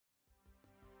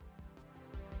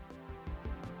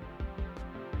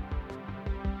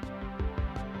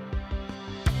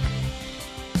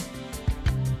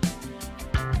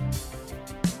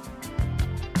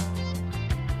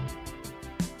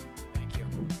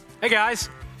Hey guys,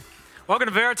 welcome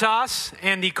to Veritas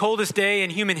and the coldest day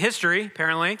in human history,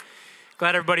 apparently.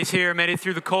 Glad everybody's here, made it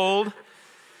through the cold.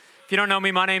 If you don't know me,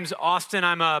 my name's Austin.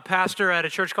 I'm a pastor at a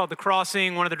church called The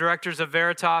Crossing, one of the directors of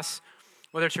Veritas.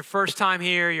 Whether it's your first time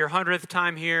here, your 100th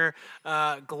time here,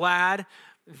 glad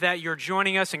that you're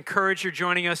joining us, encouraged you're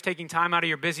joining us, taking time out of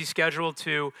your busy schedule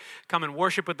to come and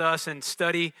worship with us and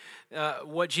study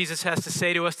what Jesus has to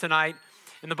say to us tonight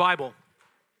in the Bible.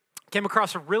 Came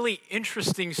across a really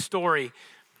interesting story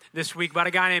this week about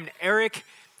a guy named Eric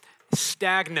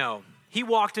Stagno. He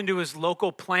walked into his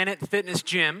local Planet Fitness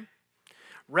gym,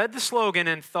 read the slogan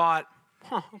and thought,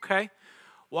 okay.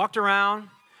 Walked around,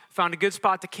 found a good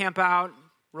spot to camp out,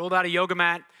 rolled out a yoga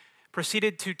mat,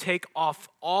 proceeded to take off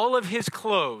all of his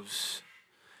clothes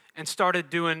and started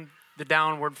doing the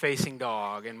downward facing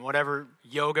dog and whatever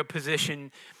yoga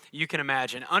position you can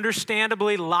imagine.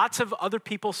 Understandably, lots of other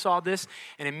people saw this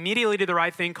and immediately did the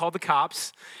right thing, called the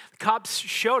cops. The cops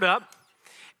showed up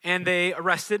and they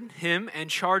arrested him and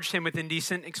charged him with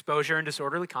indecent exposure and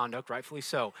disorderly conduct, rightfully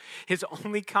so. His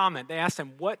only comment, they asked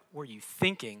him, "What were you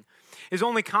thinking?" His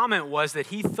only comment was that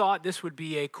he thought this would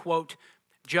be a, quote,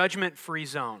 judgment-free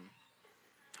zone.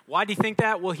 Why do you think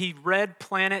that? Well, he read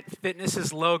Planet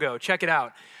Fitness's logo. Check it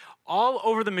out. All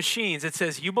over the machines, it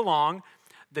says, "You belong,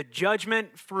 the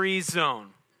judgment-free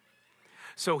zone."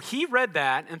 So he read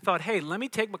that and thought, hey, let me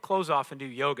take my clothes off and do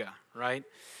yoga, right?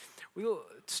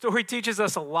 Story teaches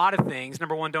us a lot of things.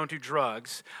 Number one, don't do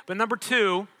drugs. But number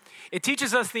two, it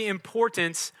teaches us the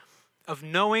importance of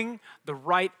knowing the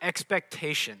right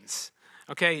expectations.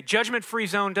 Okay, judgment-free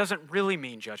zone doesn't really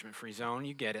mean judgment-free zone.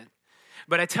 You get it.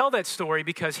 But I tell that story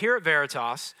because here at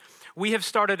Veritas, we have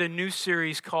started a new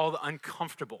series called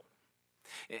Uncomfortable.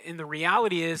 And the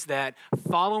reality is that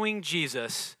following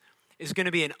Jesus is going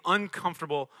to be an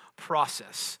uncomfortable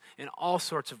process in all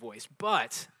sorts of ways.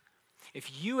 But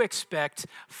if you expect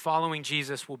following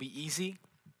Jesus will be easy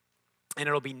and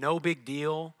it'll be no big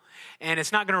deal, and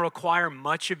it's not going to require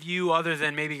much of you other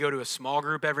than maybe go to a small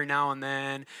group every now and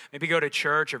then, maybe go to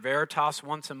church or Veritas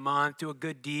once a month, do a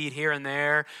good deed here and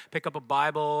there, pick up a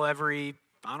Bible every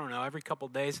couple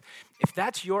of days. If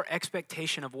that's your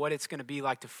expectation of what it's going to be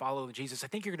like to follow Jesus, I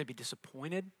think you're going to be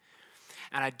disappointed.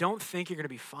 And I don't think you're going to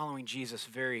be following Jesus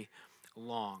very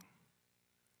long.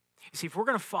 You see, if we're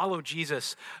going to follow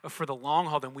Jesus for the long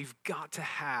haul, then we've got to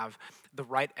have the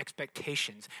right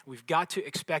expectations. We've got to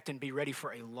expect and be ready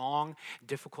for a long,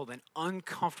 difficult, and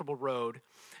uncomfortable road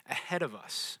ahead of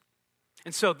us.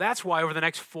 And so that's why over the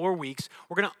next 4 weeks,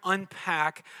 we're going to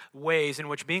unpack ways in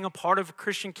which being a part of a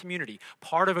Christian community,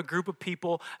 part of a group of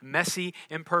people, messy,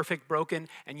 imperfect, broken,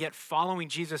 and yet following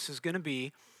Jesus is going to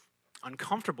be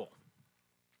uncomfortable.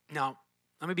 Now,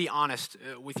 let me be honest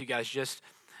with you guys just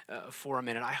for a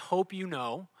minute. I hope you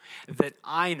know that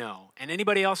I know, and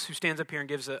anybody else who stands up here and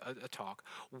gives a talk,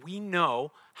 we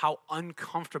know how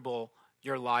uncomfortable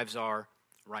your lives are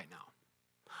right now.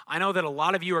 I know that a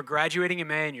lot of you are graduating in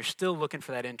May and you're still looking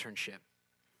for that internship,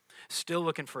 still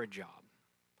looking for a job.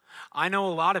 I know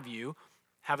a lot of you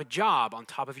have a job on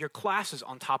top of your classes,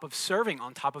 on top of serving,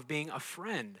 on top of being a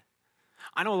friend.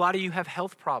 I know a lot of you have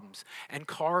health problems and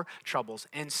car troubles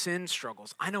and sin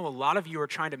struggles. I know a lot of you are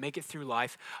trying to make it through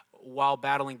life while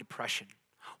battling depression,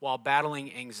 while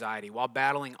battling anxiety, while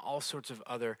battling all sorts of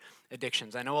other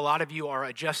addictions. I know a lot of you are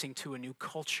adjusting to a new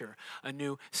culture, a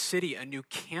new city, a new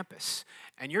campus,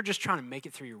 and you're just trying to make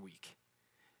it through your week.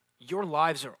 Your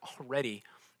lives are already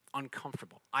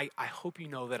uncomfortable. I hope you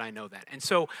know that I know that. And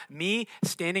so me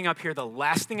standing up here, the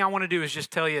last thing I want to do is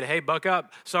just tell you, hey, buck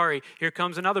up. Sorry, here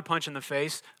comes another punch in the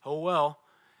face. Oh, well.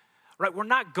 Right, we're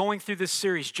not going through this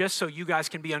series just so you guys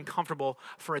can be uncomfortable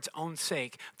for its own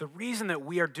sake. The reason that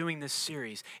we are doing this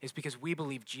series is because we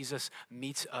believe Jesus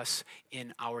meets us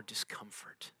in our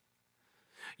discomfort.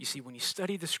 You see, when you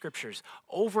study the scriptures,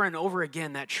 over and over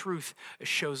again, that truth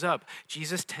shows up.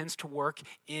 Jesus tends to work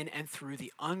in and through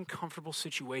the uncomfortable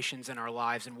situations in our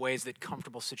lives in ways that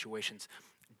comfortable situations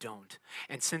don't.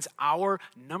 And since our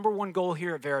number one goal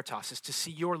here at Veritas is to see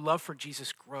your love for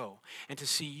Jesus grow and to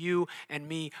see you and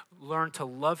me learn to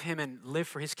love him and live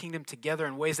for his kingdom together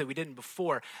in ways that we didn't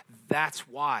before, that's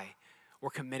why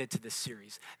we're committed to this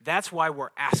series. That's why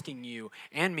we're asking you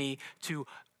and me to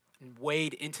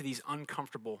wade into these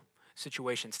uncomfortable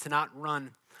situations, to not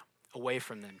run away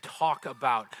from them, talk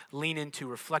about, lean into,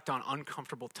 reflect on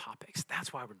uncomfortable topics.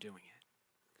 That's why we're doing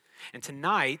it. And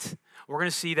tonight, we're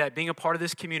going to see that being a part of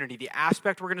this community, the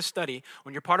aspect we're going to study,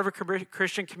 when you're part of a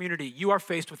Christian community, you are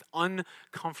faced with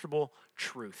uncomfortable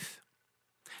truth.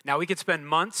 Now, we could spend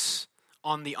months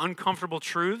on the uncomfortable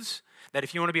truths that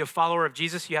if you want to be a follower of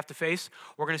Jesus, you have to face.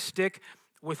 We're going to stick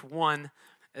with one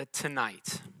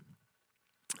tonight.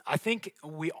 I think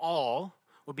we all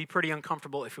would be pretty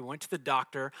uncomfortable if we went to the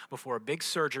doctor before a big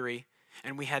surgery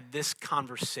and we had this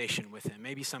conversation with him.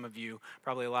 Maybe some of you,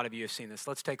 probably a lot of you have seen this.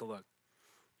 Let's take a look.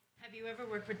 Have you ever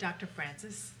worked with Dr.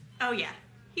 Francis? Oh, yeah.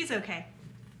 He's okay.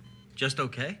 Just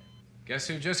okay? Guess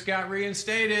who just got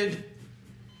reinstated?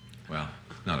 Well,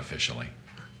 not officially.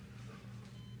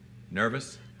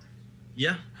 Nervous?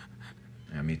 Yeah.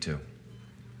 Yeah, me too.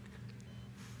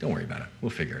 Don't worry about it.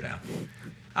 We'll figure it out.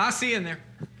 I'll see you in there.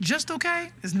 Just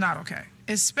okay is not okay,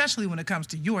 especially when it comes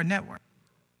to your network.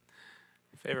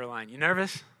 Favorite line. You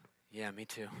nervous? Yeah, me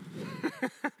too.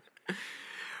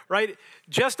 Right?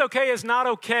 Just okay is not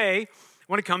okay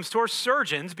when it comes to our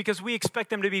surgeons because we expect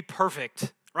them to be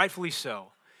perfect, rightfully so.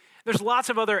 There's lots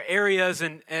of other areas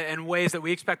and ways that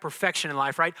we expect perfection in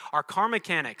life, right? Our car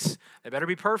mechanics, they better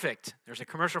be perfect. There's a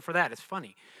commercial for that. It's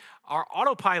funny. Our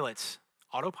autopilots,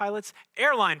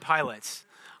 airline pilots.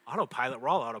 Autopilot, we're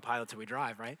all autopilots that we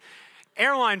drive, right?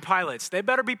 Airline pilots, they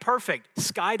better be perfect.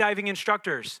 Skydiving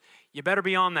instructors, you better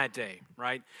be on that day,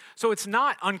 right? So it's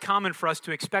not uncommon for us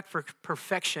to expect for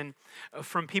perfection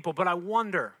from people, but I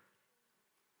wonder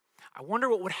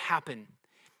what would happen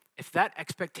if that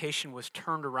expectation was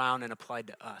turned around and applied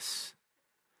to us.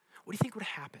 What do you think would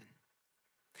happen?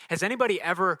 Has anybody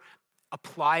ever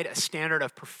applied a standard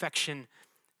of perfection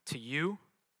to you?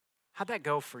 How'd that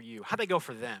go for you? How'd that go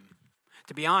for them?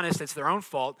 To be honest, it's their own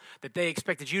fault that they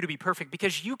expected you to be perfect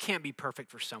because you can't be perfect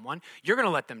for someone. You're going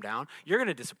to let them down. You're going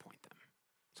to disappoint them.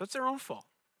 So it's their own fault.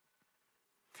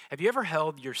 Have you ever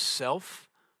held yourself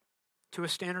to a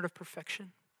standard of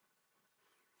perfection?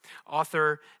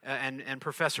 Author and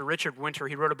Professor Richard Winter,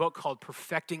 he wrote a book called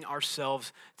Perfecting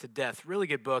Ourselves to Death. Really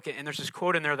good book. And there's this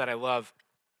quote in there that I love.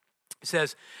 It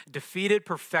says, defeated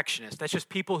perfectionists. That's just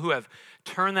people who have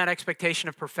turned that expectation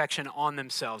of perfection on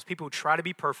themselves. People who try to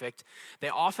be perfect. They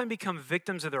often become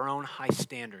victims of their own high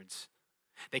standards.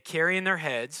 They carry in their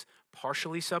heads,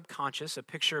 partially subconscious, a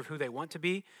picture of who they want to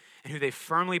be and who they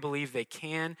firmly believe they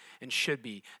can and should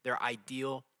be, their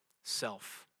ideal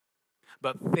self.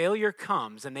 But failure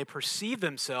comes and they perceive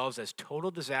themselves as total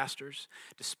disasters,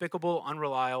 despicable,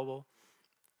 unreliable,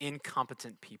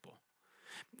 incompetent people.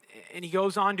 And he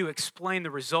goes on to explain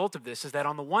the result of this is that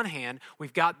on the one hand,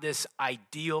 we've got this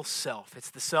ideal self. It's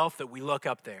the self that we look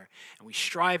up there and we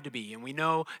strive to be and we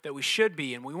know that we should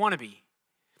be and we want to be.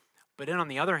 But then on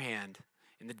the other hand,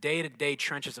 in the day-to-day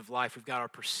trenches of life, we've got our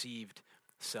perceived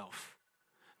self.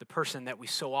 The person that we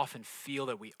so often feel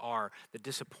that we are, the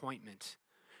disappointment,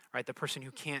 right? The person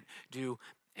who can't do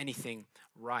anything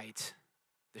right,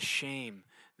 the shame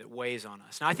that weighs on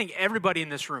us. Now, I think everybody in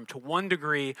this room, to one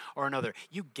degree or another,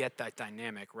 you get that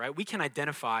dynamic, right? We can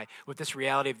identify with this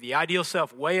reality of the ideal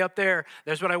self way up there.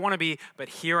 There's what I want to be, but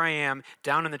here I am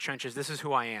down in the trenches. This is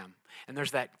who I am. And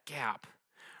there's that gap,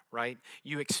 right?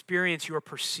 You experience your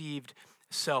perceived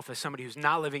self as somebody who's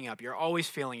not living up. You're always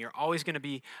failing. You're always going to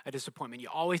be a disappointment. You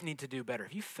always need to do better.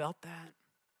 Have you felt that?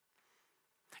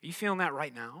 Are you feeling that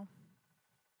right now?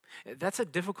 That's a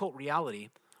difficult reality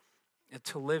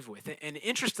to live with. And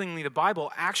interestingly, the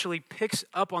Bible actually picks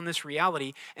up on this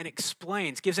reality and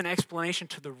gives an explanation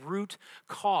to the root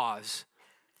cause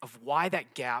of why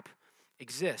that gap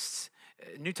exists.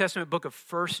 New Testament book of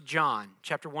 1 John,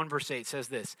 chapter 1, verse 8 says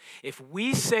this, if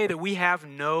we say that we have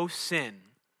no sin,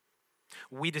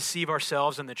 we deceive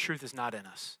ourselves and the truth is not in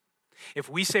us. If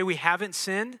we say we haven't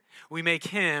sinned, we make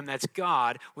him, that's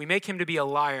God, we make him to be a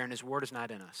liar and his word is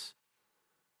not in us.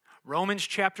 Romans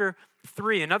chapter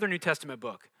 3, another New Testament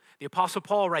book. The Apostle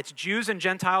Paul writes, Jews and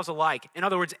Gentiles alike, in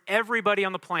other words, everybody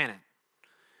on the planet,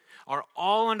 are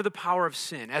all under the power of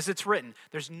sin. As it's written,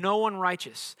 there's no one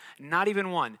righteous, not even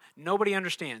one. Nobody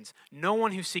understands, no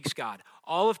one who seeks God.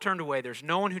 All have turned away. There's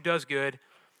no one who does good,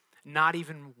 not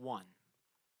even one.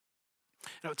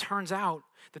 Now, it turns out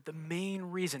that the main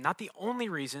reason, not the only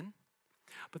reason,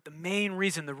 but the main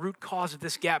reason, the root cause of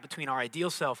this gap between our ideal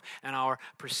self and our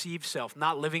perceived self,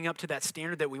 not living up to that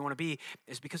standard that we want to be,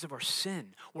 is because of our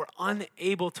sin. We're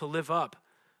unable to live up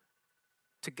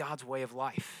to God's way of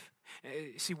life.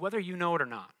 See, whether you know it or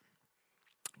not,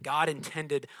 God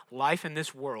intended life in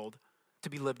this world to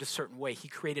be lived a certain way. He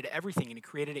created everything and he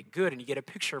created it good, and you get a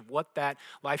picture of what that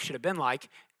life should have been like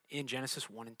in Genesis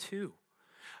 1 and 2.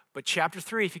 But chapter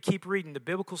 3, if you keep reading, the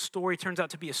biblical story turns out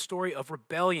to be a story of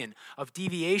rebellion, of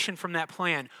deviation from that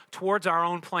plan towards our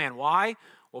own plan. Why?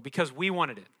 Well, because we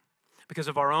wanted it, because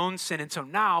of our own sin. And so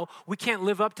now we can't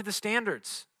live up to the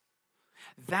standards.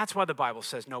 That's why the Bible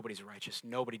says nobody's righteous,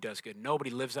 nobody does good,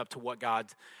 nobody lives up to what God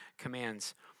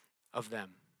commands of them.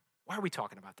 Why are we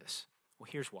talking about this? Well,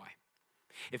 here's why.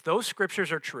 If those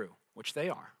scriptures are true, which they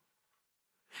are,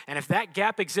 And if that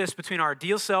gap exists between our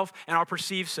ideal self and our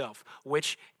perceived self,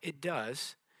 which it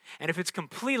does, and if it's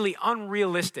completely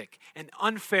unrealistic and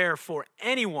unfair for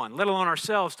anyone, let alone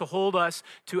ourselves, to hold us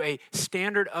to a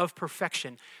standard of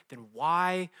perfection, then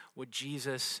why would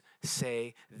Jesus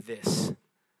say this?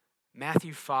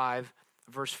 Matthew 5,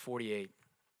 verse 48.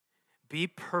 Be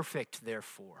perfect,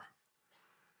 therefore,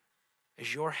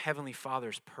 as your heavenly Father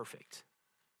is perfect.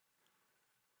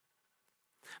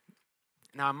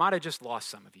 Now, I might have just lost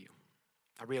some of you.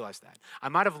 I realize that. I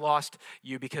might have lost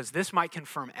you because this might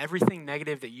confirm everything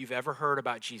negative that you've ever heard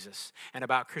about Jesus and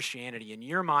about Christianity. In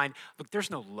your mind, look,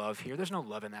 there's no love here. There's no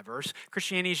love in that verse.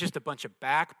 Christianity is just a bunch of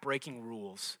back-breaking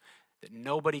rules that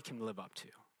nobody can live up to.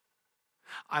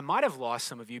 I might have lost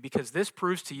some of you because this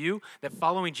proves to you that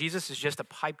following Jesus is just a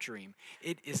pipe dream.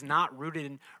 It is not rooted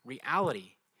in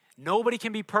reality. Nobody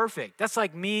can be perfect. That's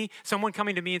like someone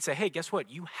coming to me and say, hey, guess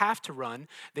what? You have to run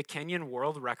the Kenyan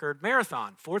World Record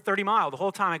Marathon, 4:30 mile. The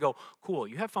whole time I go, cool,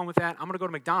 you have fun with that. I'm going to go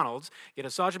to McDonald's, get a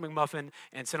Sergeant McMuffin,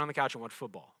 and sit on the couch and watch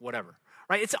football, whatever.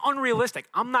 Right? It's unrealistic.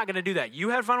 I'm not going to do that. You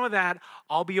had fun with that.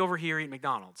 I'll be over here eating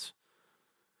McDonald's.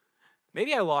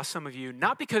 Maybe I lost some of you,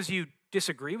 not because you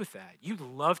disagree with that. You'd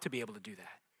love to be able to do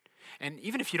that. And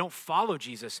even if you don't follow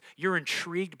Jesus, you're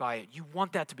intrigued by it. You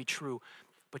want that to be true,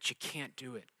 but you can't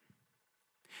do it.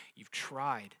 You've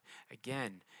tried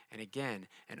again and again,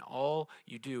 and all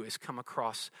you do is come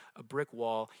across a brick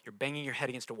wall. You're banging your head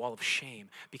against a wall of shame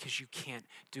because you can't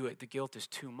do it. The guilt is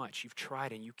too much. You've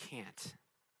tried and you can't.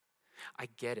 I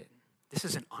get it. This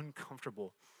is an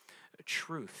uncomfortable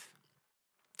truth.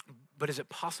 But is it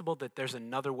possible that there's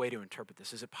another way to interpret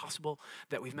this? Is it possible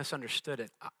that we've misunderstood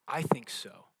it? I think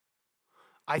so.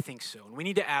 I think so. And we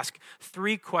need to ask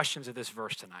 3 questions of this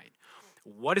verse tonight.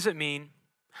 What does it mean?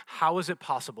 How is it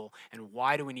possible? And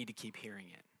why do we need to keep hearing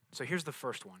it? So here's the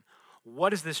first one.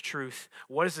 What is this truth?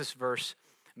 What does this verse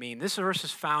mean? This verse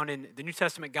is found in the New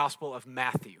Testament Gospel of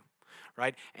Matthew,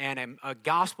 right? And a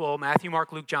gospel, Matthew,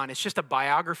 Mark, Luke, John, it's just a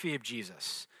biography of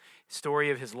Jesus, story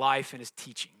of his life and his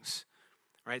teachings,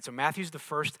 right? So Matthew's the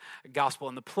first gospel.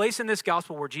 And the place in this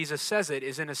gospel where Jesus says it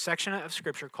is in a section of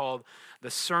scripture called the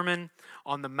Sermon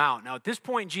on the Mount. Now, at this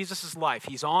point in Jesus' life,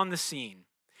 he's on the scene.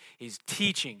 He's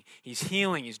teaching, he's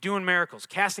healing, he's doing miracles,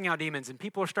 casting out demons, and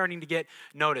people are starting to get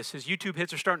notice. His YouTube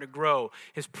hits are starting to grow.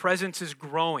 His presence is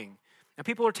growing, and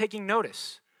people are taking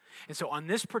notice. And so on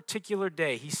this particular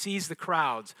day, he sees the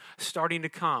crowds starting to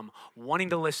come, wanting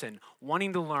to listen,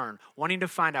 wanting to learn, wanting to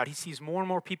find out. He sees more and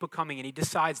more people coming, and he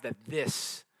decides that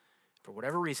this, for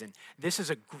whatever reason, this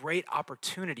is a great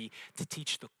opportunity to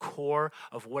teach the core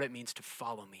of what it means to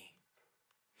follow me.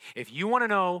 If you want to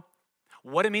know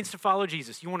what it means to follow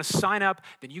Jesus, you want to sign up,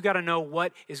 then you got to know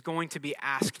what is going to be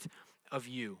asked of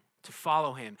you to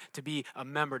follow him, to be a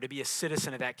member, to be a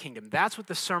citizen of that kingdom. That's what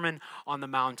the Sermon on the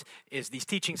Mount is. These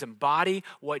teachings embody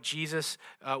what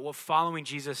following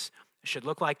Jesus should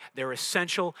look like. They're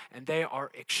essential, and they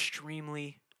are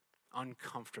extremely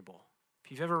uncomfortable. If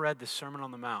you've ever read the Sermon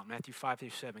on the Mount, Matthew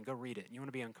 5-7, go read it. You want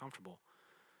to be uncomfortable.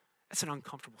 That's an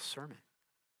uncomfortable sermon.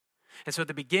 And so at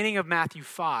the beginning of Matthew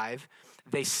 5,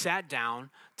 they sat down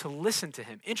to listen to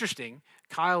him. Interesting,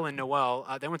 Kyle and Noel,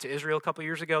 they went to Israel a couple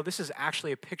years ago. This is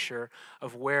actually a picture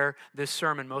of where this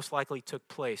sermon most likely took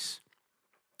place.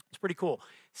 It's pretty cool.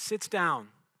 Sits down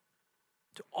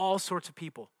to all sorts of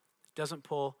people, doesn't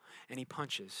pull any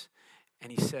punches. And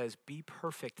he says, be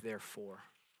perfect, therefore,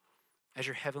 as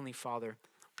your heavenly Father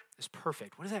is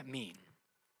perfect. What does that mean?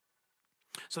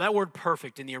 So that word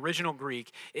perfect in the original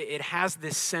Greek, it has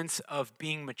this sense of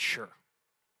being mature,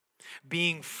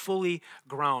 being fully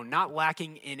grown, not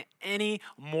lacking in any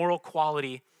moral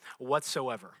quality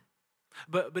whatsoever.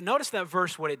 But notice that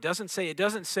verse, what it doesn't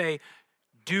say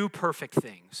do perfect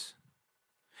things.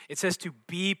 It says to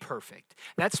be perfect.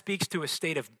 That speaks to a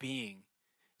state of being.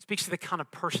 It speaks to the kind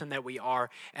of person that we are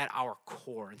at our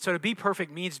core. And so to be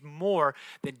perfect means more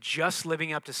than just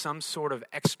living up to some sort of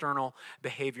external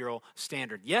behavioral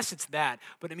standard. Yes, it's that,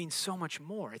 but it means so much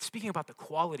more. It's speaking about the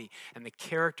quality and the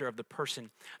character of the person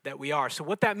that we are. So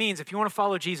what that means, if you want to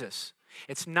follow Jesus,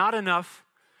 it's not enough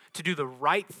to do the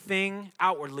right thing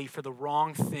outwardly for the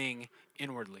wrong thing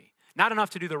inwardly. Not enough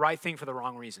to do the right thing for the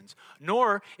wrong reasons.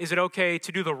 Nor is it okay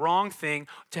to do the wrong thing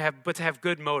but to have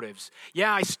good motives.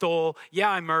 Yeah, I stole. Yeah,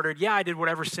 I murdered. Yeah, I did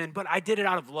whatever sin, but I did it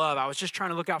out of love. I was just trying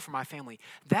to look out for my family.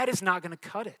 That is not going to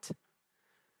cut it.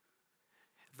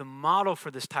 The model for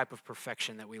this type of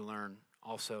perfection that we learn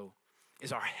also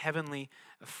is our Heavenly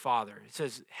Father. It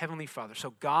says Heavenly Father.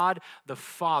 So God the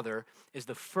Father is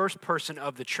the first person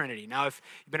of the Trinity. Now, if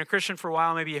you've been a Christian for a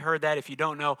while, maybe you heard that. If you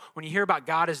don't know, when you hear about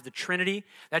God as the Trinity,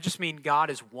 that just means God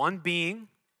is one being,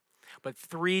 but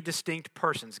three distinct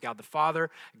persons: God the Father,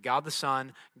 God the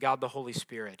Son, God the Holy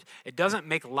Spirit. It doesn't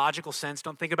make logical sense.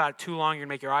 Don't think about it too long. You're going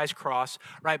to make your eyes cross,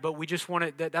 right? But we just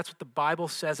want to, that's what the Bible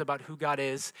says about who God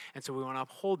is, and so we want to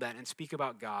uphold that and speak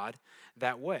about God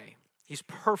that way. He's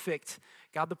perfect.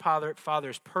 God the Father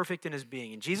is perfect in his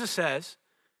being. And Jesus says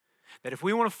that if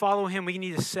we want to follow him, we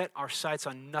need to set our sights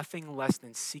on nothing less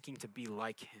than seeking to be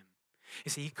like him. You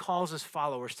see, he calls his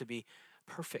followers to be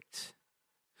perfect,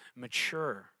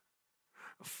 mature,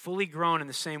 fully grown in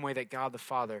the same way that God the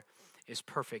Father is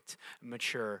perfect,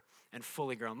 mature, and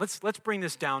fully grown. Let's bring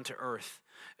this down to earth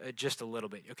just a little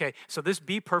bit, okay? So this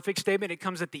be perfect statement, it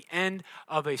comes at the end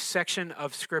of a section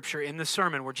of Scripture in the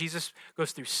sermon where Jesus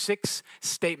goes through 6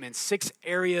 statements, 6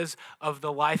 areas of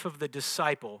the life of the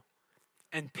disciple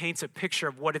and paints a picture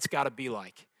of what it's got to be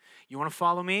like. You want to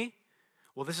follow me?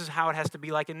 Well, this is how it has to be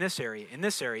like in this area, in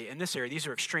this area, in this area. These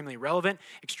are extremely relevant,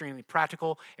 extremely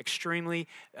practical, extremely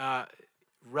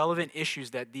relevant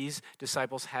issues that these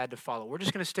disciples had to follow. We're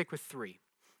just going to stick with 3: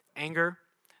 anger,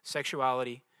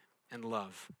 sexuality, and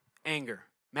love. Anger.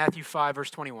 Matthew 5,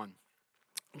 verse 21.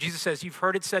 Jesus says, "You've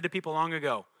heard it said to people long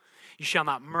ago, you shall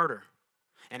not murder,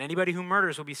 and anybody who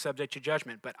murders will be subject to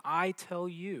judgment. But I tell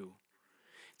you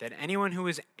that anyone who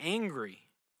is angry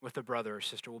with a brother or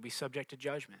sister will be subject to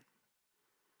judgment."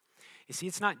 You see,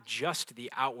 it's not just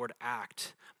the outward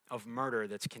act of murder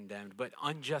that's condemned, but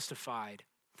unjustified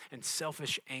and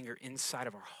selfish anger inside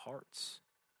of our hearts.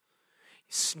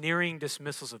 Sneering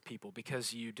dismissals of people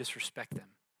because you disrespect them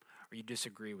or you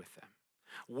disagree with them.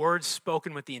 Words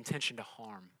spoken with the intention to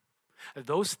harm.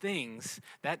 Those things,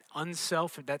 that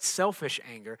selfish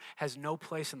anger, has no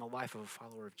place in the life of a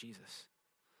follower of Jesus.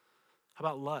 How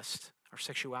about lust or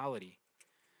sexuality?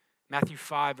 Matthew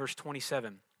 5, verse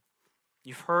 27.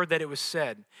 "You've heard that it was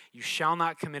said, you shall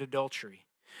not commit adultery.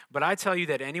 But I tell you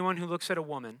that anyone who looks at a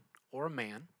woman or a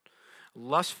man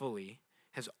lustfully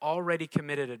has already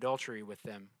committed adultery with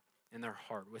them in their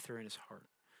heart, with her in his heart."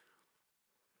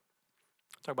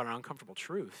 Talk about an uncomfortable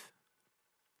truth.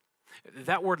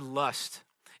 That word lust,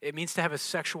 it means to have a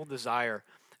sexual desire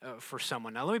for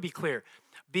someone. Now let me be clear.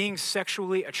 Being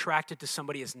sexually attracted to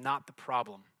somebody is not the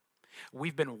problem.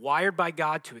 We've been wired by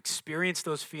God to experience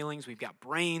those feelings. We've got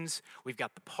brains, we've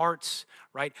got the parts,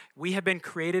 right? We have been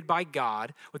created by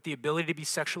God with the ability to be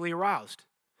sexually aroused.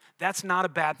 That's not a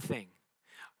bad thing.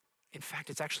 In fact,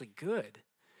 it's actually good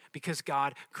because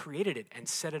God created it and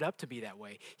set it up to be that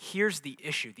way. Here's the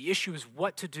issue. The issue is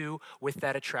what to do with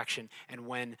that attraction and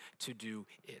when to do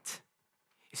it.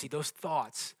 You see, those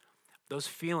thoughts, those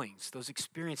feelings, those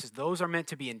experiences, those are meant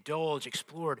to be indulged,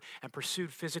 explored, and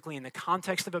pursued physically in the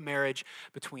context of a marriage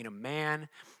between a man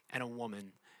and a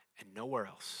woman and nowhere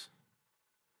else.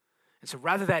 And so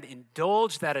rather than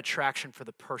indulge that attraction for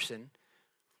the person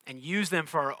and use them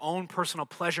for our own personal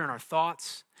pleasure in our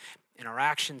thoughts, in our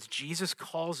actions, Jesus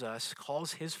calls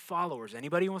his followers,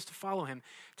 anybody who wants to follow him,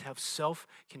 to have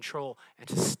self-control and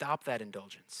to stop that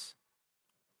indulgence.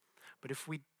 But if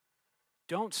we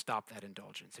don't stop that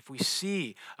indulgence, if we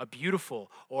see a beautiful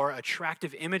or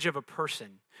attractive image of a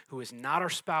person who is not our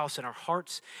spouse in our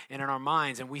hearts and in our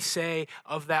minds, and we say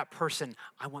of that person,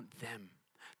 I want them,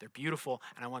 they're beautiful,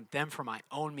 and I want them for my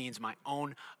own means, my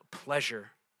own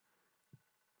pleasure,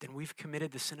 then we've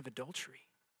committed the sin of adultery.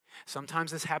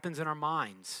 Sometimes this happens in our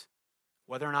minds,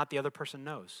 whether or not the other person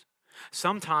knows.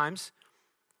 Sometimes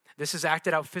this is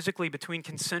acted out physically between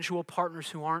consensual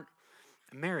partners who aren't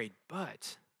married,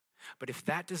 but if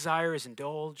that desire is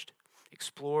indulged,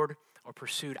 explored, or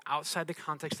pursued outside the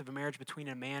context of a marriage between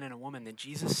a man and a woman, then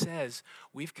Jesus says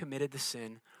we've committed the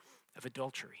sin of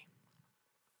adultery.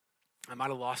 I might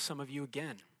have lost some of you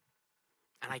again,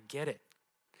 and I get it.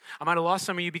 I might have lost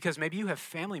some of you because maybe you have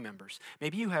family members,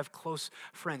 maybe you have close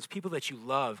friends, people that you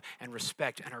love and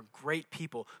respect and are great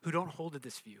people who don't hold to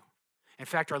this view. In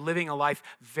fact, are living a life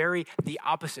very the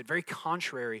opposite, very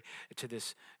contrary to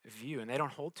this view, and they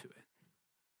don't hold to it.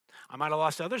 I might have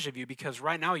lost others of you because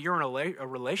right now you're in a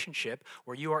relationship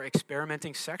where you are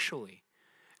experimenting sexually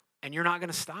and you're not going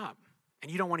to stop and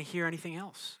you don't want to hear anything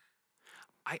else.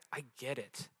 I get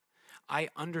it. I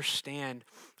understand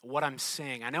what I'm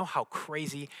saying. I know how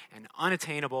crazy and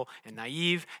unattainable and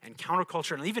naive and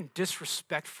countercultural and even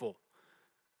disrespectful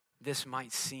this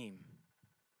might seem.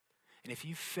 And if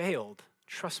you failed,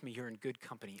 trust me, you're in good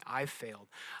company. I've failed.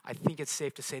 I think it's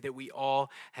safe to say that we all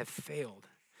have failed.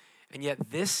 And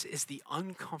yet this is the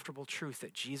uncomfortable truth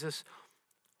that Jesus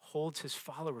holds his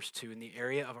followers to in the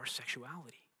area of our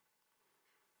sexuality.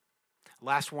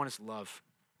 Last one is love.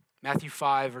 Matthew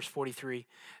 5, verse 43.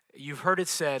 You've heard it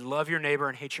said, love your neighbor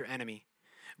and hate your enemy.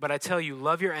 But I tell you,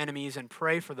 love your enemies and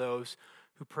pray for those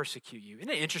who persecute you. Isn't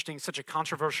it interesting? Such a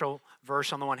controversial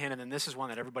verse on the one hand, and then this is one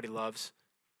that everybody loves.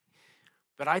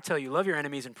 But I tell you, love your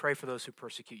enemies and pray for those who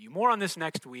persecute you. More on this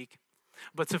next week.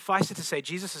 But suffice it to say,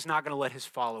 Jesus is not going to let his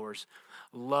followers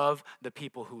love the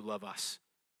people who love us.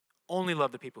 Only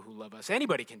love the people who love us.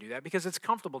 Anybody can do that because it's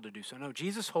comfortable to do so. No,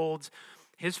 Jesus holds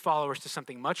his followers to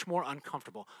something much more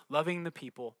uncomfortable, loving the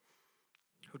people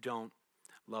who don't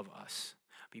love us.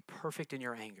 Be perfect in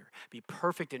your anger. Be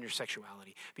perfect in your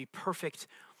sexuality. Be perfect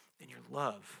in your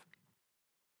love.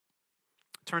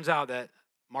 It turns out that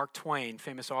Mark Twain,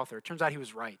 famous author, it turns out he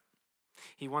was right.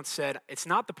 He once said, "It's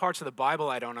not the parts of the Bible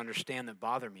I don't understand that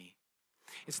bother me.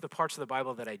 It's the parts of the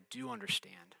Bible that I do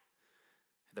understand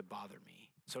that bother me."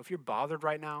 So if you're bothered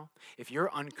right now, if you're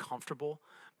uncomfortable,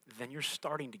 then you're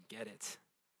starting to get it.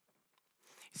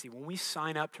 You see, when we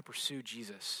sign up to pursue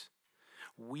Jesus,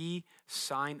 we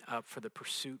sign up for the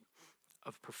pursuit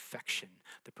of perfection,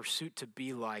 the pursuit to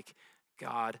be like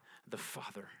God the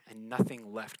Father and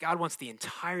nothing left. God wants the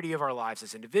entirety of our lives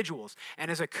as individuals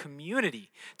and as a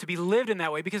community to be lived in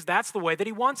that way because that's the way that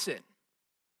he wants it.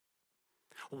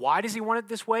 Why does he want it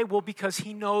this way? Well, because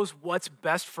he knows what's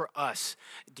best for us.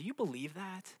 Do you believe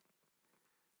that?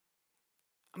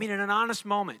 I mean, in an honest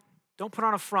moment, don't put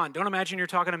on a front. Don't imagine you're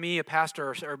talking to me, a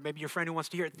pastor, or maybe your friend who wants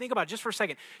to hear it. Think about it just for a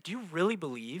second. Do you really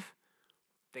believe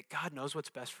that God knows what's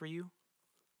best for you?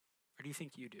 Or do you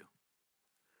think you do?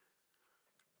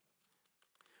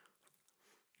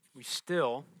 We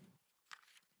still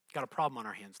got a problem on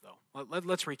our hands, though.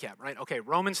 Let's recap, right? Okay,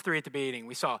 Romans 3 at the beginning,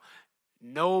 we saw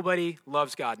nobody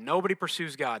loves God. Nobody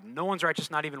pursues God. No one's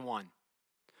righteous, not even one.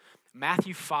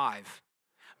 Matthew 5,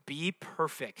 be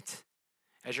perfect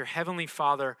as your heavenly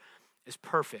Father is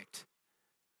perfect.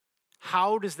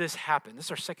 How does this happen? This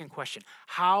is our second question.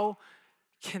 How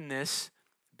can this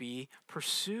be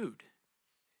pursued?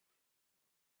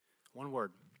 One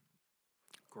word,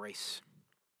 grace.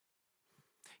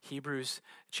 Hebrews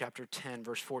chapter 10,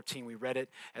 verse 14, we read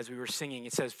it as we were singing.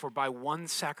 It says, "For by one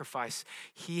sacrifice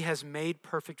he has made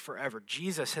perfect forever."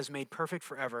 Jesus has made perfect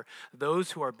forever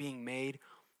those who are being made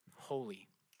holy.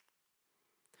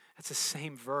 That's the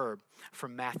same verb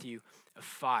from Matthew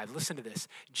 5. Listen to this.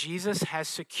 Jesus has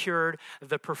secured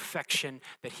the perfection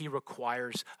that he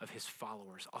requires of his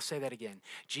followers. I'll say that again.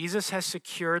 Jesus has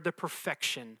secured the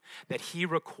perfection that he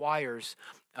requires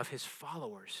of his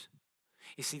followers.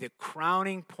 You see, the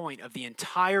crowning point of the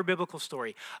entire biblical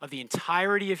story, of the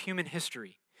entirety of human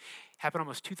history, happened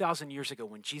almost 2,000 years ago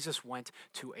when Jesus went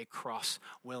to a cross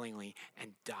willingly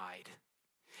and died.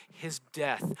 His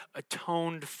death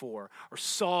atoned for or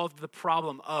solved the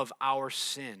problem of our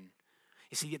sin.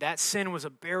 You see, that sin was a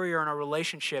barrier in our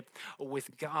relationship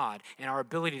with God and our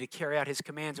ability to carry out his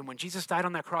commands. And when Jesus died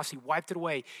on that cross, he wiped it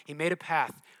away. He made a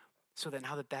path so that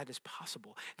now that is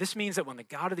possible. This means that when the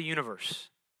God of the universe,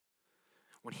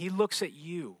 when he looks at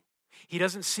you, he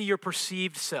doesn't see your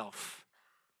perceived self.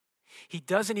 He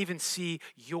doesn't even see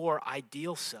your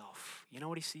ideal self. You know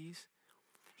what he sees?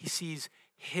 He sees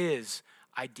his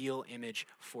ideal image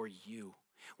for you.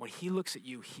 When he looks at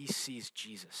you, he sees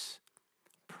Jesus.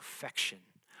 Perfection,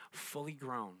 fully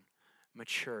grown,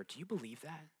 mature. Do you believe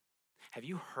that? Have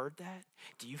you heard that?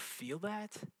 Do you feel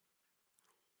that?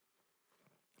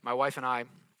 My wife and I,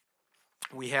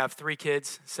 we have 3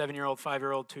 kids, 7-year-old,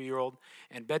 5-year-old, 2-year-old,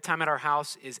 and bedtime at our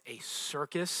house is a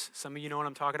circus. Some of you know what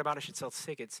I'm talking about. I should sell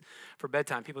tickets for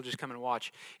bedtime. People just come and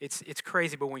watch. It's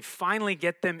crazy, but when we finally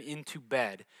get them into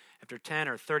bed after 10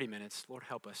 or 30 minutes, Lord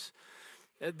help us,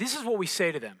 this is what we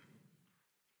say to them.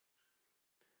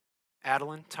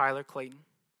 Adeline, Tyler, Clayton,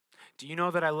 do you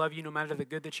know that I love you no matter the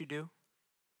good that you do?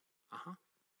 Uh-huh.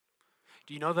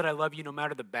 Do you know that I love you no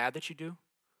matter the bad that you do?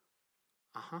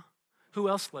 Uh-huh. Who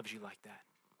else loves you like that?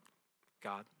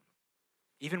 God.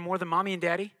 Even more than mommy and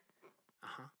daddy?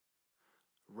 Uh-huh.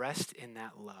 Rest in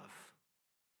that love.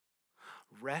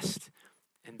 Rest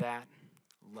in that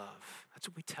love. That's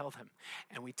what we tell them.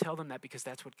 And we tell them that because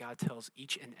that's what God tells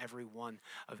each and every one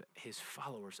of his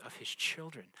followers, of his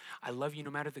children. I love you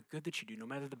no matter the good that you do, no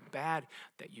matter the bad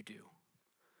that you do.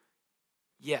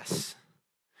 Yes,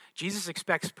 Jesus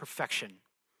expects perfection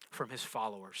from his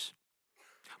followers.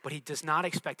 But he does not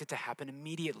expect it to happen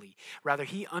immediately. Rather,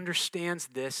 he understands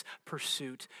this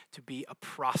pursuit to be a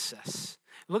process.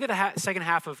 Look at the second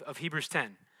half of Hebrews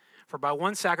 10. For by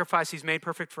one sacrifice he's made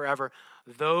perfect forever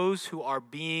those who are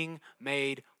being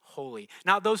made holy.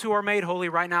 Not those who are made holy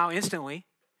right now instantly.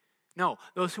 No,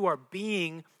 those who are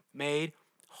being made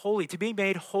holy. To be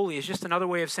made holy is just another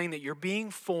way of saying that you're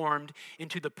being formed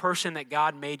into the person that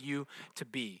God made you to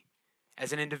be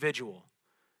as an individual.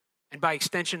 And by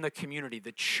extension, the community,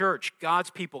 the church, God's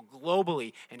people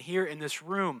globally, and here in this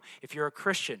room, if you're a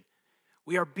Christian,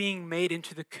 We are being made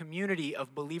into the community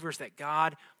of believers that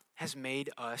God has made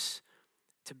us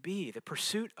to be. The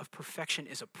pursuit of perfection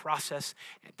is a process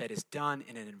that is done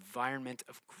in an environment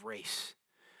of grace.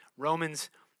 Romans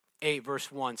 8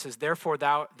 verse 1 says, "Therefore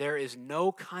there is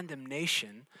no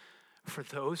condemnation for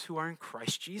those who are in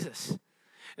Christ Jesus."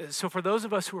 So for those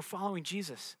of us who are following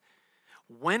Jesus,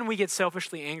 when we get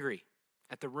selfishly angry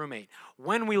at the roommate,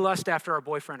 when we lust after our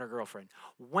boyfriend or girlfriend,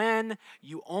 when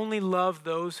you only love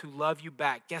those who love you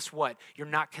back, guess what? You're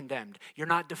not condemned. You're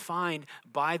not defined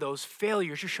by those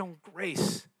failures. You're shown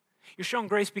grace. You're shown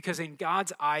grace because in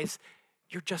God's eyes,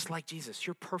 you're just like Jesus.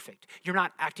 You're perfect. You're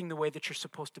not acting the way that you're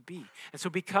supposed to be. And so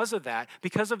because of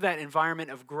that environment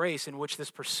of grace in which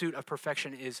this pursuit of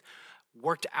perfection is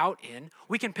worked out in,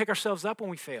 we can pick ourselves up when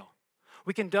we fail.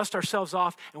 We can dust ourselves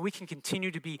off and we can continue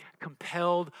to be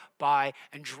compelled by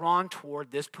and drawn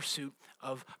toward this pursuit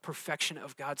of perfection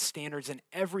of God's standards in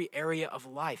every area of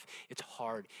life. It's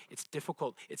hard, it's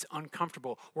difficult, it's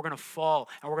uncomfortable. We're going to fall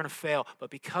and we're going to fail. But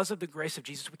because of the grace of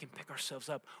Jesus, we can pick ourselves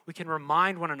up. We can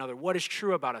remind one another what is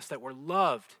true about us, that we're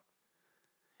loved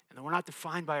and that we're not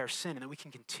defined by our sin and that we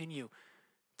can continue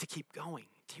to keep going.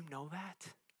 Do you know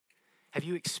that? Have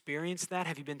you experienced that?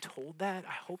 Have you been told that?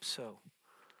 I hope so.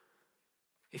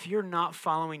 If you're not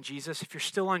following Jesus, if you're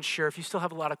still unsure, if you still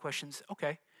have a lot of questions,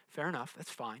 okay, fair enough,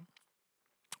 that's fine.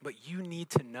 But you need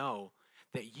to know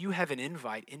that you have an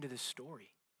invite into this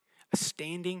story, a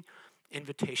standing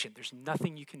invitation. There's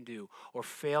nothing you can do or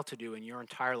fail to do in your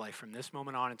entire life from this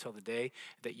moment on until the day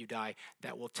that you die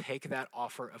that will take that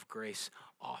offer of grace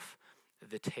off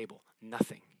the table.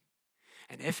 Nothing.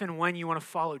 And if and when you want to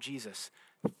follow Jesus,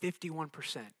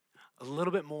 51%, a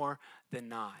little bit more than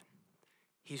not,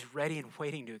 He's ready and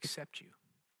waiting to accept you.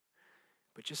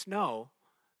 But just know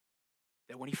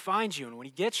that when He finds you and when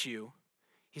He gets you,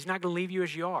 He's not going to leave you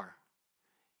as you are.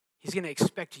 He's going to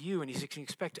expect you and He's going to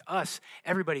expect us,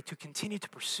 everybody, to continue to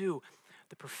pursue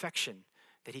the perfection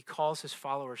that He calls His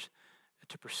followers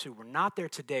to pursue. We're not there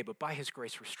today, but by His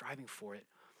grace, we're striving for it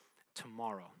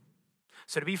tomorrow.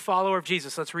 So to be a follower of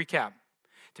Jesus, let's recap.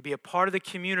 To be a part of the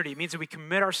community means that we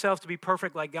commit ourselves to be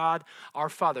perfect like God, our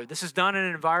Father. This is done in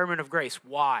an environment of grace.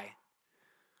 Why?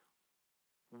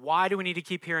 Why do we need to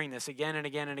keep hearing this again and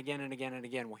again and again and again and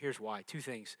again? Well, here's why. Two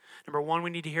things. Number one, we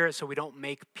need to hear it so we don't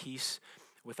make peace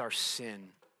with our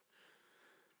sin.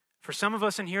 For some of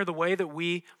us in here, the way that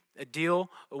we deal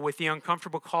with the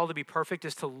uncomfortable call to be perfect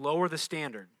is to lower the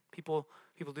standard. People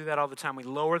do that all the time. We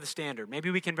lower the standard. Maybe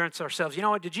we convince ourselves, you know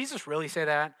what, did Jesus really say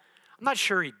that? I'm not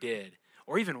sure He did.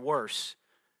 Or even worse,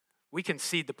 we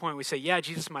concede the point. We say, yeah,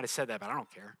 Jesus might have said that, but I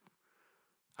don't care.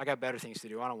 I got better things to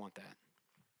do. I don't want that.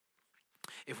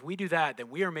 If we do that, then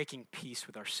we are making peace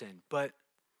with our sin. But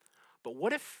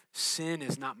what if sin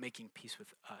is not making peace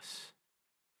with us?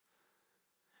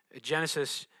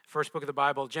 Genesis, first book of the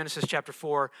Bible, Genesis chapter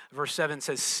 4, verse 7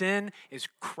 says, "Sin is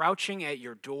crouching at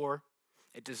your door.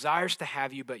 It desires to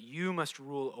have you, but you must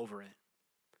rule over it."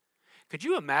 Could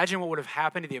you imagine what would have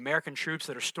happened to the American troops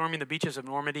that are storming the beaches of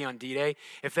Normandy on D-Day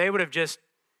if they would have just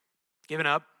given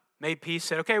up, made peace,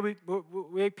 said, okay, we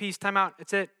made peace, time out,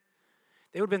 that's it?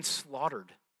 They would have been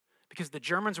slaughtered because the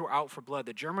Germans were out for blood.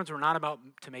 The Germans were not about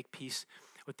to make peace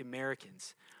with the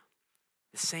Americans.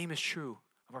 The same is true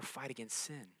of our fight against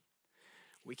sin.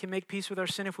 We can make peace with our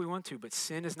sin if we want to, but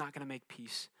sin is not going to make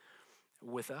peace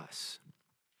with us.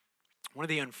 One of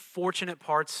the unfortunate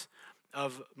parts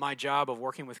of my job of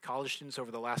working with college students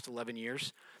over the last 11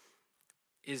 years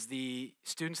is the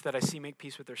students that I see make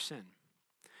peace with their sin.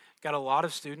 Got a lot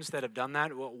of students that have done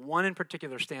that. Well, one in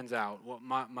particular stands out. Well,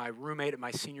 my roommate at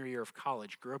my senior year of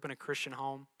college grew up in a Christian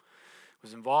home,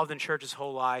 was involved in church his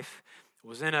whole life,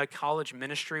 was in a college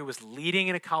ministry, was leading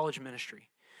in a college ministry.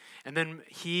 And then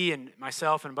he and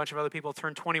myself and a bunch of other people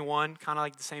turned 21, kind of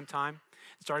like the same time,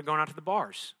 started going out to the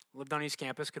bars. Lived on East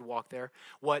Campus, could walk there.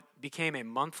 What became a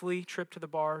monthly trip to the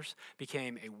bars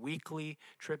became a weekly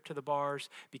trip to the bars,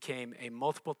 became a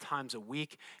multiple times a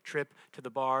week trip to the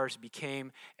bars,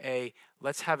 became a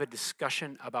let's have a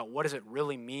discussion about what does it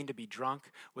really mean to be drunk,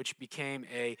 which became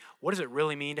a what does it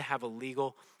really mean to have a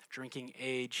legal drinking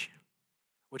age,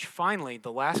 which finally,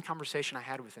 the last conversation I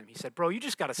had with him, he said, bro, you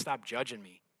just got to stop judging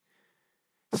me.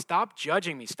 Stop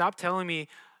judging me. Stop telling me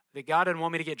that God didn't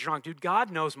want me to get drunk. Dude,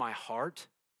 God knows my heart.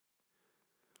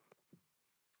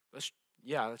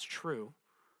 That's true.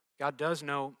 God does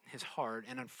know his heart,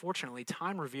 and unfortunately,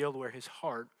 time revealed where his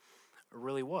heart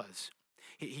really was.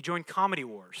 He joined Comedy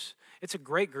Wars. It's a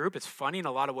great group. It's funny in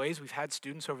a lot of ways. We've had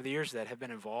students over the years that have been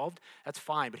involved. That's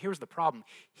fine, but here's the problem.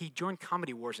 He joined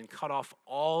Comedy Wars and cut off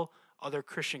all other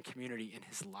Christian community in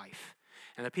his life.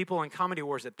 And the people in Comedy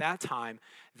Wars at that time,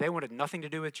 they wanted nothing to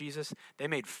do with Jesus. They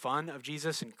made fun of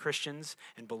Jesus and Christians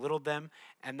and belittled them,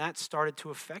 and that started to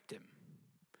affect him.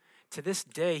 To this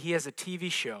day, he has a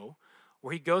TV show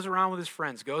where he goes around with his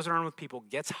friends, goes around with people,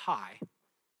 gets high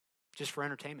just for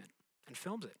entertainment, and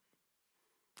films it.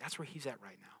 That's where he's at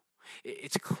right now.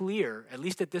 It's clear, at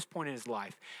least at this point in his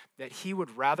life, that he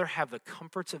would rather have the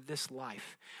comforts of this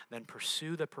life than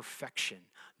pursue the perfection,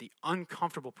 the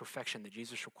uncomfortable perfection that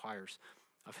Jesus requires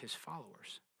of his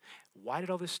followers. Why did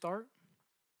all this start?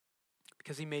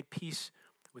 Because he made peace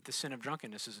with the sin of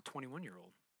drunkenness as a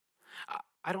 21-year-old.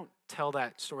 I don't tell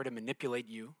that story to manipulate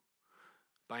you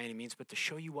by any means, but to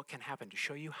show you what can happen, to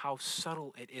show you how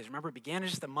subtle it is. Remember, it began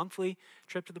as just a monthly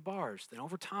trip to the bars. Then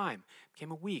over time,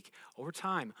 became a week. Over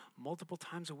time, multiple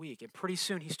times a week. And pretty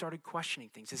soon, he started questioning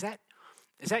things. Is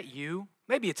that you?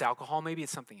 Maybe it's alcohol. Maybe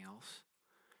it's something else.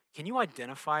 Can you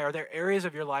identify, are there areas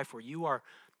of your life where you are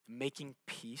making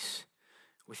peace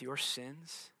with your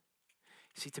sins?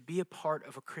 See, to be a part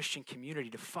of a Christian community,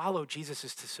 to follow Jesus,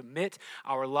 is to submit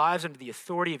our lives under the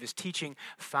authority of his teaching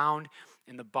found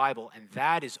in the Bible, and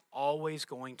that is always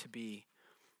going to be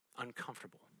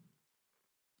uncomfortable.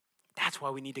 That's why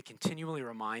we need to continually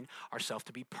remind ourselves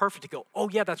to be perfect, to go, oh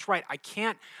yeah, that's right, I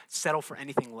can't settle for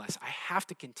anything less. I have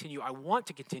to continue, I want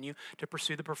to continue to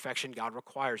pursue the perfection God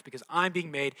requires because I'm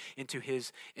being made into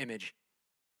his image.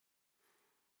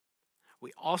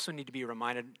 We also need to be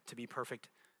reminded to be perfect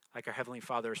like our Heavenly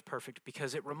Father is perfect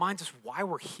because it reminds us why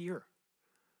we're here.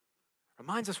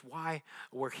 Reminds us why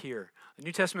we're here. The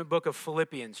New Testament book of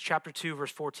Philippians, chapter 2,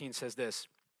 verse 14 says this: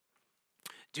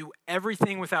 do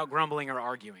everything without grumbling or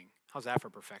arguing. How's that for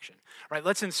perfection? All right,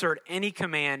 let's insert any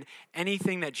command,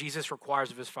 anything that Jesus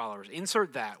requires of his followers.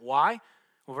 Insert that. Why?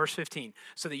 Well, verse 15,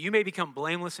 so that you may become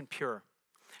blameless and pure,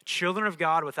 children of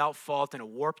God without fault in a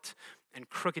warped and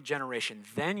crooked generation.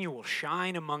 Then you will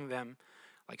shine among them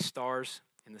like stars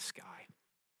in the sky.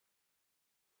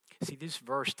 See, this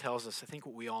verse tells us, I think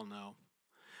what we all know,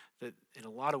 that in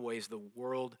a lot of ways the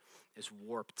world is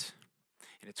warped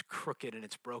and it's crooked and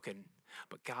it's broken,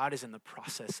 but God is in the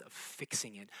process of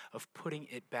fixing it, of putting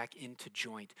it back into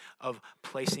joint, of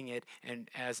placing it and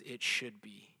as it should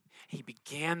be. He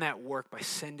began that work by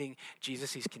sending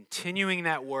Jesus. He's continuing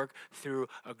that work through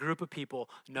a group of people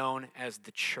known as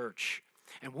the church.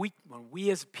 And when we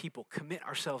as a people commit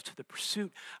ourselves to the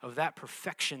pursuit of that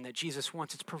perfection that Jesus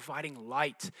wants, it's providing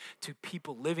light to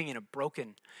people living in a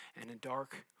broken and a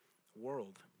dark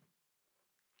world.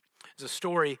 There's a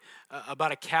story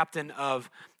about a captain of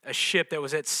a ship that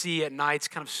was at sea at night. It's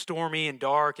kind of stormy and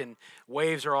dark and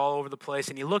waves are all over the place.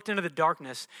 And he looked into the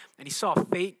darkness and he saw a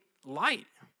faint light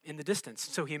in the distance.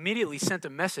 So he immediately sent a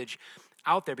message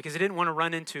out there because he didn't want to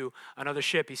run into another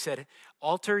ship. He said,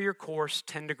 alter your course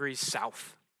 10 degrees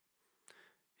south.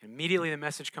 Immediately the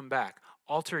message come back,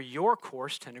 alter your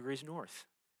course 10 degrees north.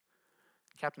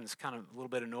 Captain's kind of a little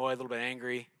bit annoyed, a little bit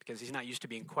angry because he's not used to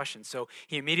being questioned. So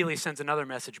he immediately sends another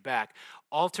message back,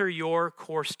 alter your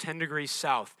course 10 degrees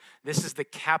south. This is the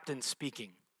captain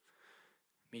speaking.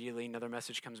 Immediately another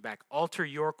message comes back, alter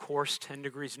your course 10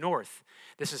 degrees north.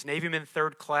 This is Navyman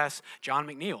 3rd Class John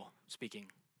McNeil speaking.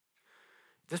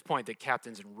 At this point, the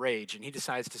captain's enraged, and he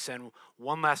decides to send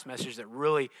one last message that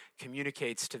really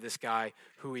communicates to this guy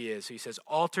who he is. So he says,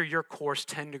 alter your course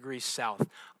 10 degrees south.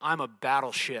 I'm a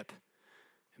battleship.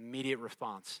 Immediate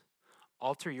response,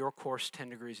 alter your course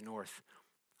 10 degrees north.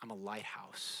 I'm a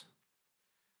lighthouse.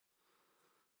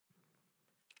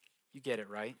 You get it,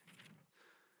 right?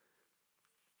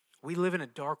 We live in a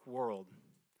dark world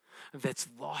that's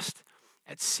lost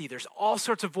at sea. There's all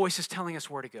sorts of voices telling us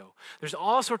where to go. There's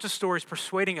all sorts of stories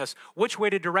persuading us which way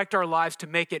to direct our lives to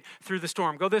make it through the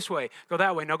storm. Go this way, go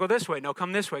that way, no, go this way, no,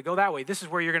 come this way, go that way. This is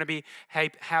where you're going to be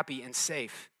happy and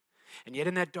safe. And yet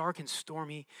in that dark and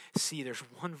stormy sea, there's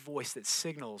one voice that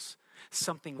signals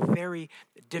something very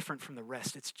different from the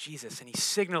rest. It's Jesus, and he's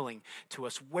signaling to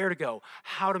us where to go,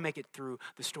 how to make it through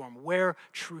the storm, where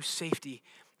true safety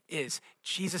is.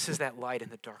 Jesus is that light in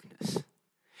the darkness.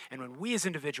 And when we as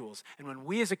individuals and when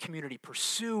we as a community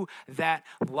pursue that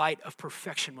light of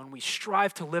perfection, when we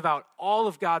strive to live out all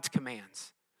of God's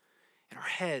commands in our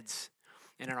heads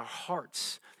and in our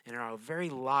hearts and in our very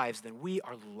lives, then we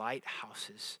are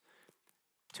lighthouses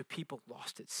to people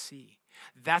lost at sea.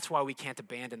 That's why we can't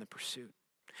abandon the pursuit.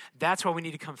 That's why we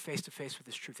need to come face to face with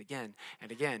this truth again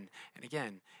and again and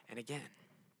again and again.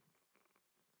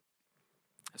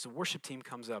 As the worship team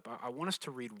comes up, I want us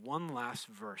to read one last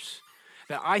verse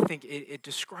that I think it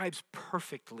describes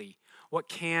perfectly what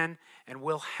can and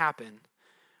will happen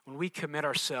when we commit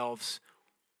ourselves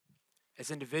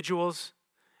as individuals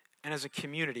and as a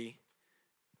community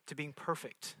to being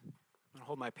perfect I'm going to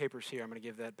hold my papers here. I'm going to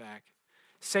give that back.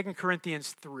 2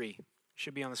 Corinthians 3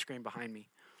 should be on the screen behind me.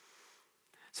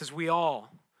 It says, we all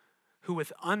who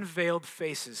with unveiled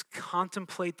faces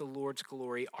contemplate the Lord's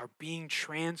glory are being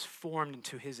transformed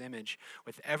into his image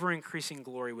with ever-increasing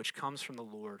glory which comes from the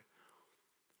Lord,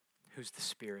 who's the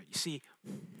Spirit. You see,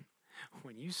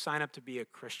 when you sign up to be a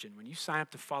Christian, when you sign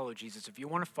up to follow Jesus, if you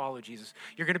want to follow Jesus,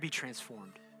 you're going to be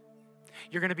transformed.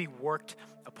 You're going to be worked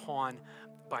upon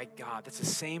by God. That's the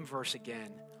same verse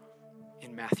again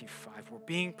in Matthew 5. We're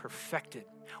being perfected.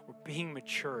 We're being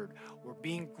matured. We're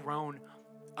being grown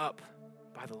up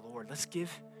by the Lord. Let's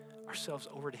give ourselves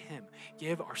over to him.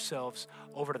 Give ourselves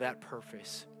over to that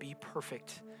purpose. Be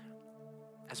perfect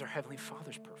as our Heavenly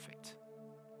Father's perfect.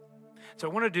 So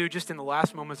I want to do, just in the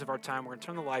last moments of our time, we're going to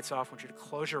turn the lights off. I want you to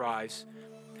close your eyes.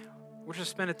 We're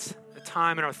just spend a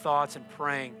time in our thoughts and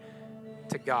praying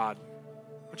to God.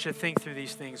 I want you to think through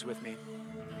these things with me.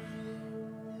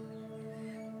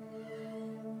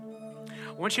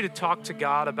 I want you to talk to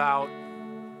God about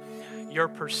your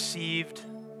perceived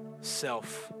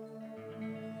self.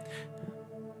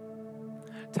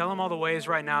 Tell him all the ways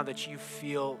right now that you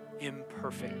feel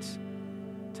imperfect.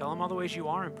 Tell him all the ways you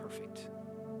are imperfect.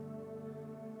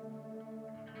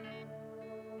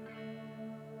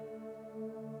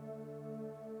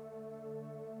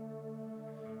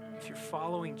 If you're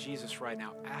following Jesus right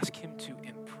now, ask him to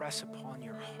impress upon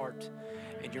your heart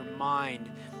and your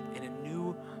mind in a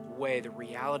new way the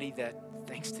reality that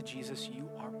thanks to Jesus, you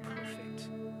are perfect.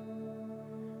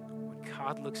 When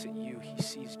God looks at you, he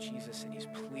sees Jesus and he's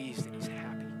pleased and he's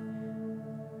happy.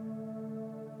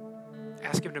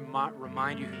 Ask him to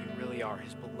remind you who you really are,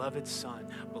 his beloved son,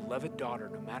 beloved daughter,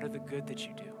 no matter the good that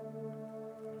you do,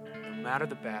 no matter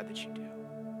the bad that you do.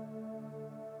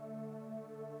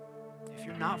 If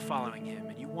you're not following him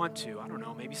and you want to, I don't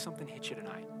know, maybe something hit you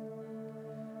tonight.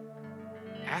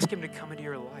 Ask him to come into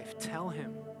your life. Tell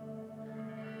him,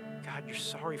 God, you're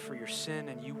sorry for your sin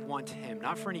and you want him,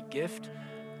 not for any gift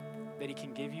that he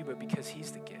can give you, but because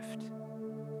he's the gift.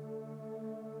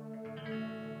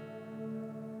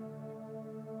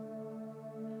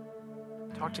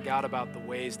 Talk to God about the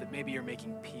ways that maybe you're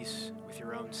making peace with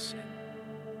your own sin.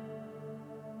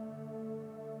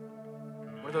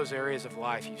 What are those areas of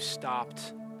life you've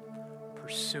stopped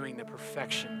pursuing the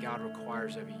perfection God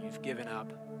requires of you? You've given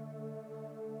up.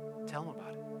 Tell him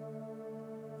about it.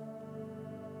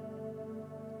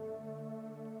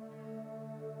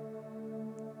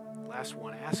 Last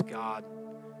one, ask God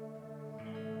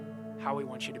how he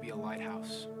wants you to be a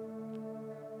lighthouse.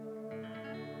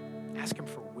 Ask him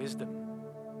for wisdom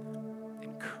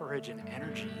and courage and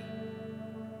energy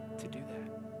to do that.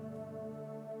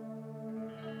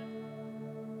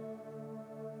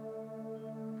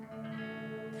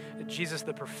 Jesus,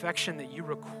 the perfection that you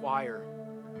require,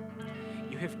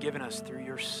 you have given us through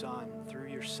your Son, through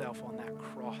yourself on that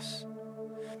cross.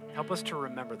 Help us to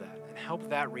remember that and help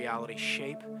that reality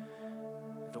shape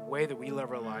the way that we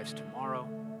live our lives tomorrow,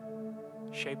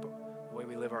 shape the way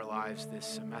we live our lives this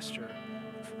semester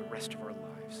and for the rest of our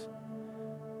lives.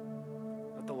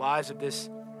 Let the lives of this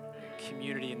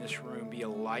community in this room be a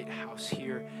lighthouse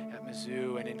here at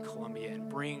Mizzou and in Columbia and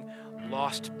bring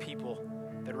lost people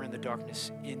that are in the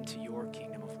darkness into your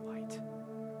kingdom of light.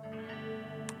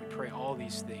 We pray all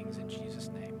these things in Jesus'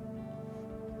 name.